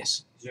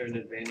 Yes? Is there an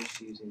advantage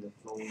to using the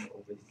phone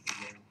over the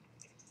email?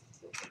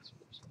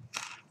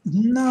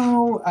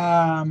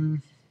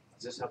 No.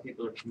 Is this how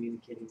people are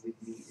communicating with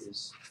me,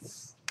 is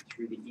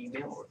through the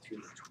email or through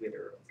the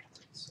Twitter account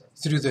itself?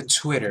 Through the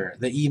Twitter.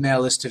 The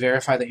email is to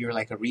verify that you're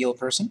like a real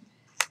person.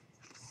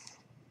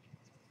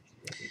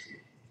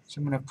 So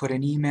I'm going to put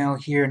an email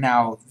here.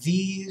 Now,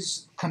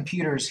 these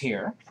computers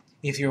here,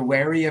 if you're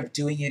wary of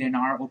doing it in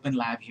our open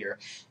lab here,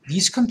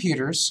 these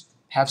computers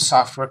have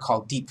software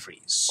called Deep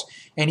Freeze.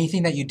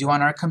 Anything that you do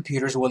on our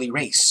computers will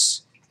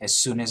erase as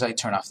soon as I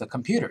turn off the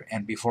computer.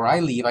 And before I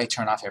leave, I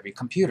turn off every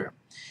computer.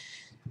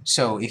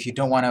 So if you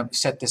don't want to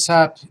set this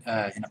up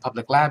in a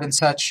public lab and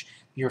such,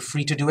 you're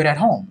free to do it at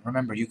home.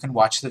 Remember, you can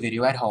watch the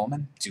video at home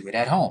and do it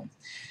at home.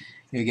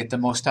 You get the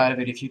most out of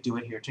it if you do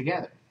it here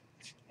together.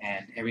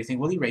 And everything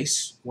will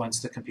erase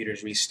once the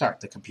computers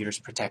restart. The computer's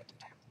protected.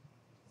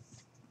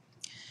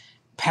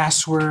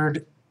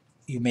 Password,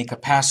 you make a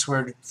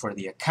password for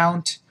the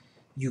account.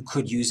 You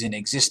could use an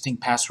existing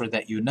password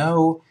that you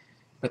know,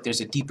 but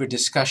there's a deeper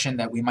discussion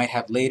that we might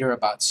have later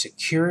about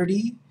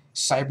security,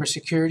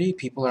 cybersecurity.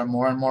 People are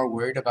more and more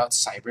worried about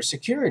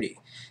cybersecurity.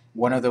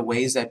 One of the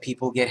ways that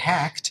people get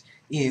hacked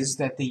is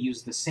that they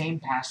use the same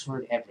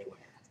password everywhere.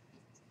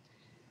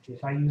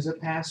 If I use a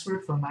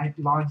password for my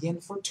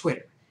login for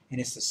Twitter, and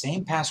it's the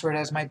same password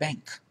as my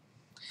bank,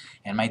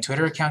 and my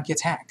Twitter account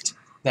gets hacked,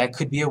 that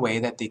could be a way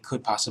that they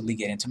could possibly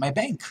get into my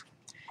bank.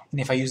 And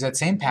if I use that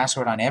same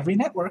password on every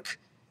network,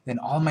 then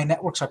all my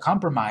networks are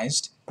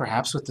compromised,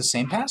 perhaps with the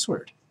same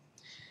password.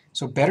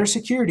 So better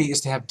security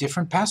is to have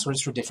different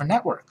passwords for different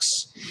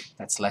networks.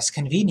 That's less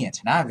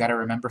convenient. Now I've got to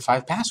remember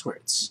 5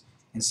 passwords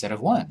instead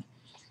of 1.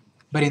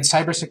 But in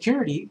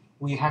cybersecurity,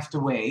 we have to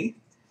weigh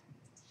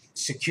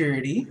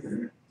security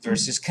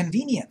versus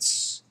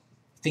convenience.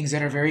 Things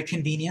that are very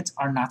convenient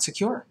are not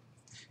secure.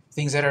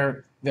 Things that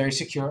are very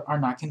secure are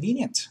not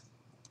convenient.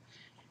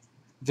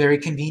 Very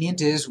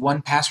convenient is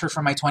 1 password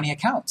for my 20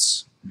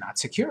 accounts. Not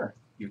secure.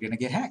 You're going to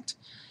get hacked.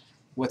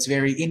 What's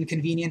very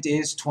inconvenient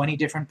is 20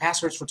 different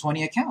passwords for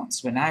 20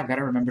 accounts. But now I've got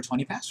to remember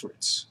 20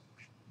 passwords.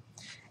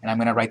 And I'm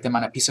going to write them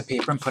on a piece of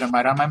paper and put them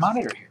right on my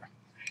monitor here.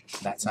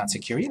 That's not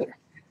secure either.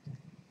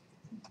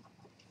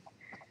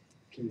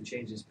 Can you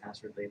change this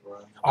password later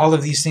on? All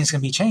of these things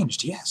can be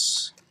changed,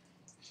 yes.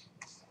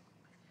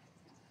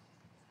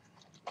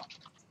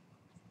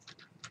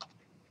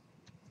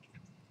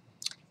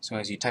 So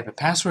as you type a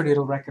password,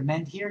 it'll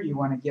recommend here. You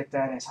want to get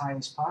that as high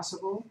as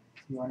possible.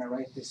 You want to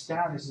write this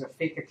down. This is a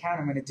fake account.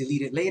 I'm going to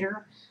delete it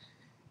later.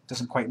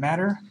 Doesn't quite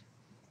matter.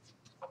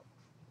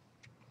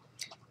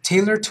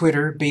 Tailor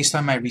Twitter based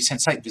on my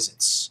recent site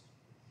visits.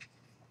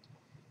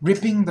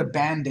 Ripping the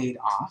Band-Aid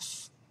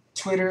off,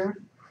 Twitter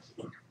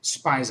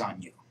spies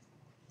on you.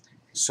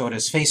 So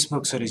does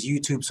Facebook, so does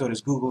YouTube, so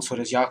does Google, so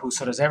does Yahoo,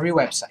 so does every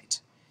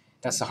website.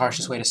 That's the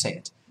harshest way to say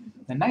it.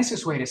 The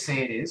nicest way to say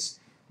it is,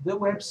 the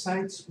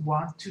websites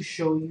want to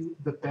show you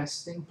the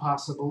best thing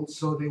possible,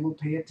 so they will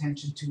pay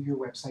attention to your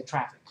website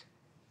traffic.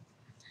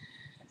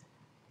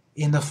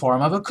 In the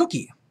form of a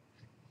cookie.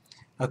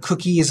 A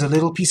cookie is a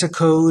little piece of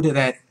code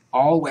that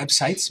all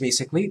websites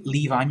basically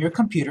leave on your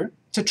computer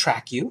to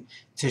track you,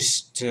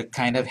 to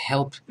kind of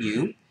help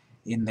you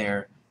in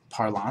their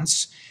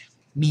parlance,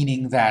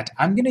 meaning that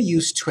I'm going to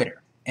use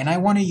Twitter, and I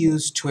want to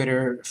use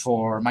Twitter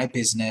for my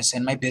business,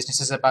 and my business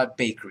is about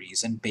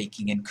bakeries and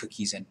baking and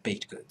cookies and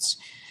baked goods.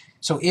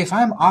 So if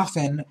I'm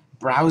often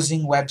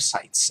browsing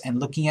websites and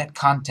looking at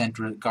content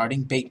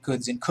regarding baked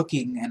goods and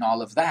cooking and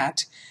all of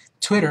that,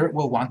 Twitter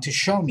will want to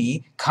show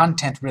me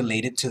content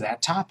related to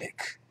that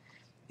topic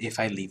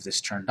if I leave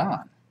this turned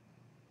on.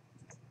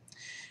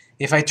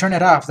 If I turn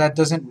it off, that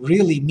doesn't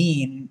really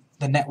mean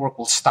the network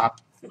will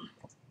stop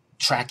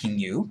tracking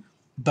you,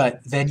 but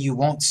then you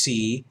won't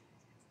see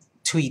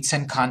tweets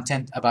and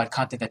content about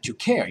content that you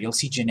care. You'll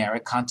see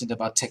generic content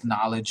about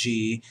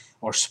technology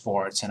or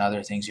sports and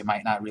other things you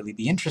might not really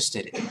be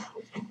interested in.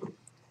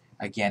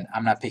 Again,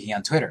 I'm not picking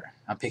on Twitter.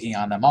 I'm picking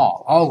on them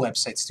all. All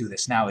websites do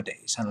this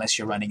nowadays, unless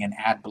you're running an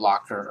ad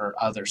blocker or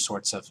other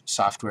sorts of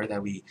software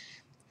that we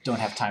don't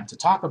have time to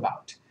talk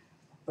about.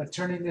 But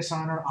turning this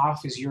on or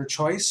off is your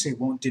choice. It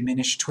won't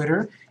diminish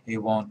Twitter. It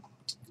won't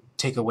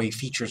take away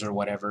features or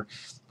whatever.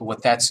 But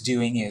what that's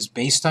doing is,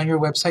 based on your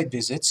website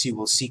visits, you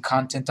will see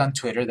content on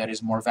Twitter that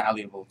is more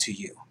valuable to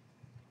you.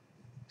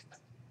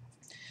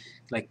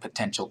 Like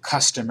potential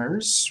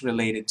customers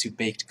related to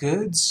baked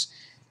goods,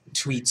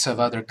 tweets of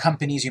other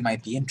companies you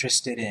might be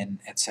interested in,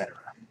 etc.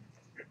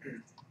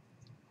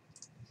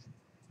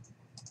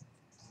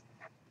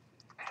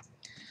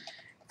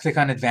 Click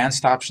on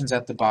Advanced Options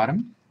at the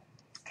bottom.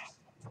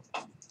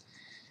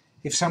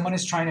 If someone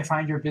is trying to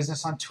find your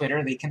business on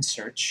Twitter, they can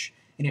search.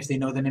 And if they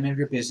know the name of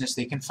your business,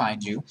 they can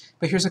find you.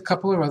 But here's a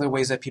couple of other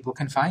ways that people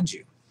can find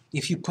you.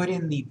 If you put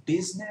in the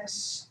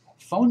business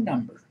phone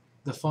number,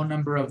 the phone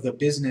number of the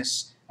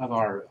business of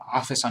our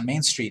office on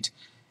Main Street,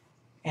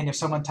 and if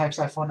someone types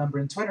that phone number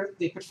in Twitter,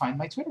 they could find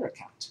my Twitter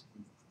account.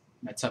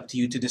 That's up to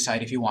you to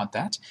decide if you want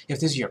that. If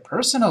this is your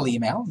personal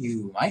email,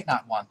 you might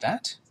not want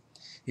that.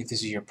 If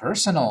this is your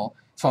personal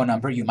phone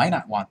number, you might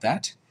not want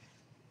that.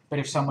 But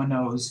if someone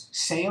knows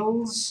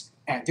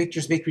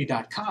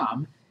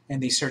sales@victorsbakery.com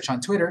and they search on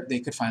Twitter, they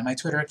could find my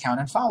Twitter account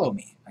and follow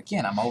me.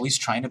 Again, I'm always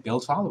trying to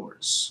build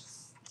followers.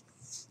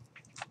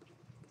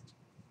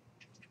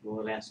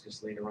 Will it ask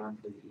us later on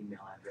for the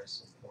email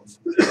address and phone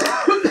number?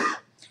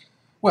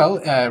 Well,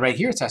 right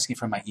here it's asking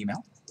for my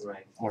email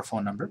Right. or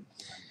phone number.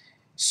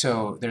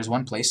 So there's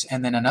one place,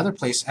 and then another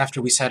place, after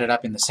we set it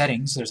up in the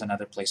settings, there's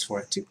another place for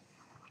it too.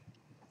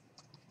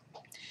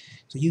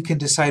 So you can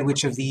decide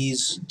which of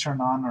these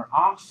turn on or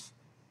off.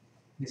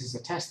 This is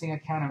a testing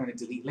account. I'm going to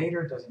delete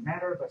later. Doesn't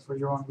matter. But for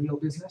your own real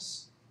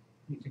business,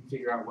 you can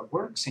figure out what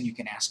works, and you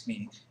can ask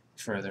me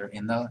further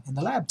in the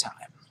lab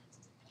time.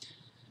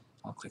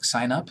 I'll click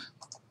Sign Up.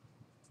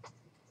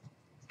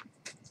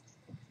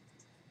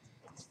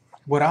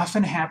 What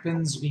often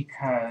happens,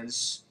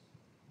 because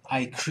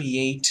I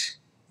create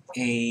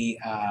a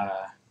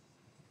I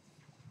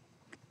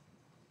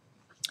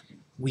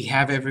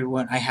have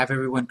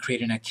everyone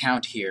create an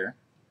account here.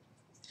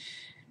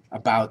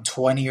 About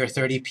 20 or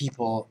 30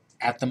 people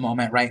at the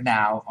moment right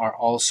now are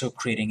also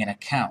creating an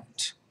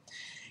account.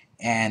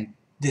 And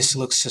this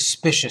looks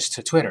suspicious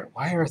to Twitter.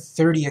 Why are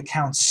 30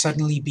 accounts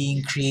suddenly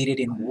being created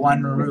in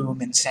one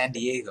room in San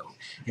Diego?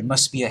 It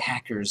must be a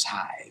hacker's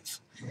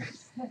hive.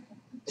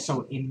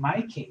 So in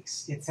my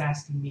case, it's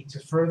asking me to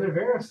further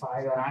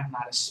verify that I'm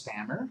not a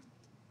spammer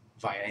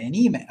via an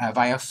email,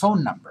 via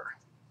phone number.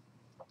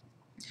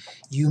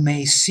 You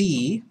may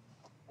see,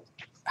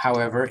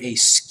 however, a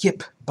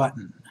skip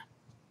button.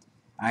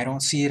 I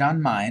don't see it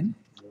on mine.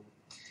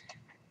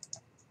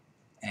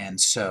 And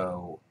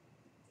so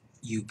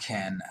you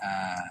can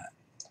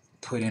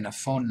put in a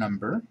phone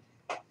number,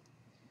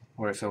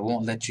 or if it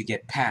won't let you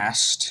get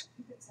past,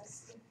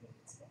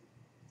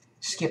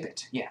 skip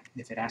it. Yeah,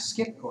 if it asks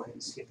skip, go ahead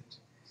and skip it.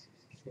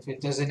 If it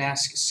doesn't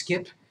ask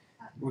skip,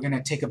 we're going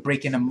to take a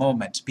break in a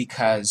moment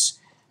because,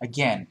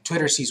 again,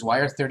 Twitter sees why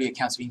are 30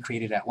 accounts being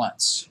created at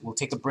once. We'll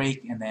take a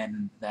break and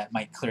then that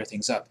might clear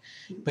things up.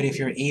 But if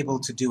you're able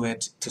to do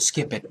it, to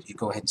skip it, you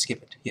go ahead and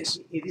skip it. Yes?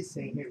 It is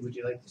saying here, would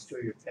you like to store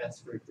your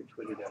password for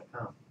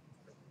twitter.com?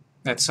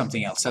 That's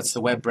something else. That's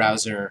the web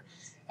browser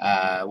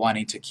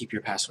wanting to keep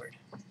your password.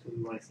 So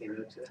we want to say no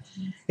to that.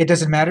 It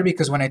doesn't matter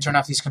because when I turn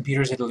off these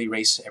computers, it'll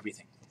erase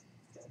everything.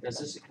 Does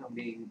this account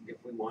being,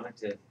 if we wanted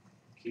to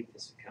keep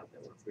this account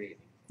that we're creating,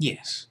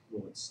 Yes.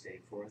 will it stay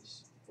for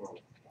us? Or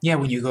Yeah,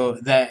 when you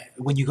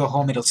go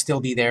home, it'll still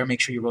be there.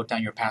 Make sure you wrote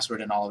down your password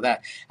and all of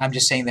that. I'm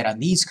just saying that on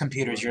these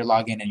computers, your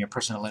login and your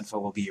personal info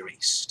will be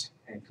erased.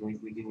 And we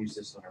can use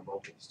this on our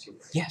mobiles too,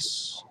 right?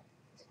 Yes.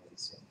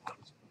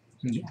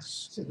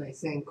 Yes. So by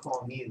saying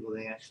call me, will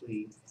they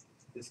actually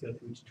just go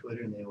through to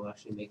Twitter and they will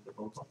actually make the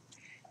phone call?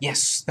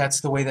 Yes,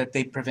 that's the way that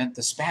they prevent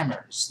the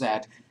spammers,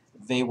 that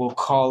they will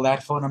call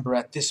that phone number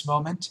at this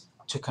moment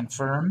to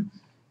confirm.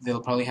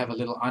 They'll probably have a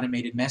little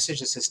automated message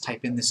that says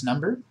type in this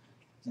number,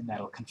 and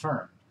that'll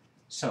confirm.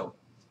 So,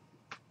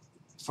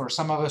 for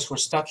some of us, we're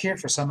stuck here.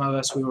 For some of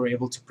us, we were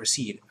able to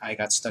proceed. I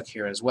got stuck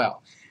here as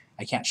well.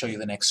 I can't show you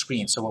the next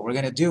screen. So what we're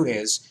going to do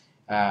is,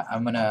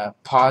 I'm going to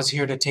pause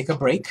here to take a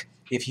break.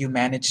 If you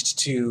managed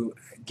to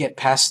get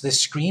past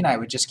this screen, I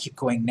would just keep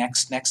going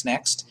next, next,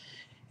 next,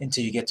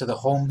 until you get to the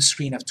home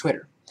screen of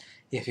Twitter.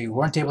 If you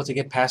weren't able to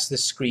get past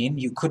this screen,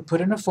 you could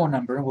put in a phone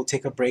number, and we'll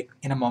take a break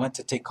in a moment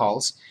to take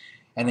calls,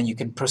 and then you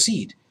can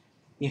proceed.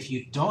 If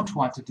you don't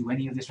want to do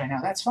any of this right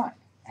now, that's fine.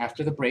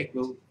 After the break,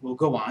 we'll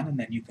go on, and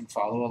then you can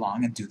follow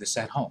along and do this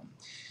at home.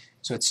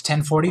 So it's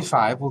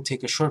 10:45. We'll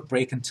take a short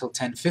break until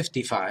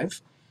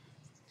 10:55.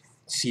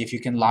 See if you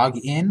can log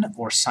in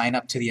or sign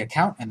up to the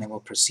account, and then we'll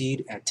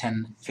proceed at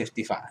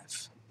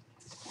 10:55.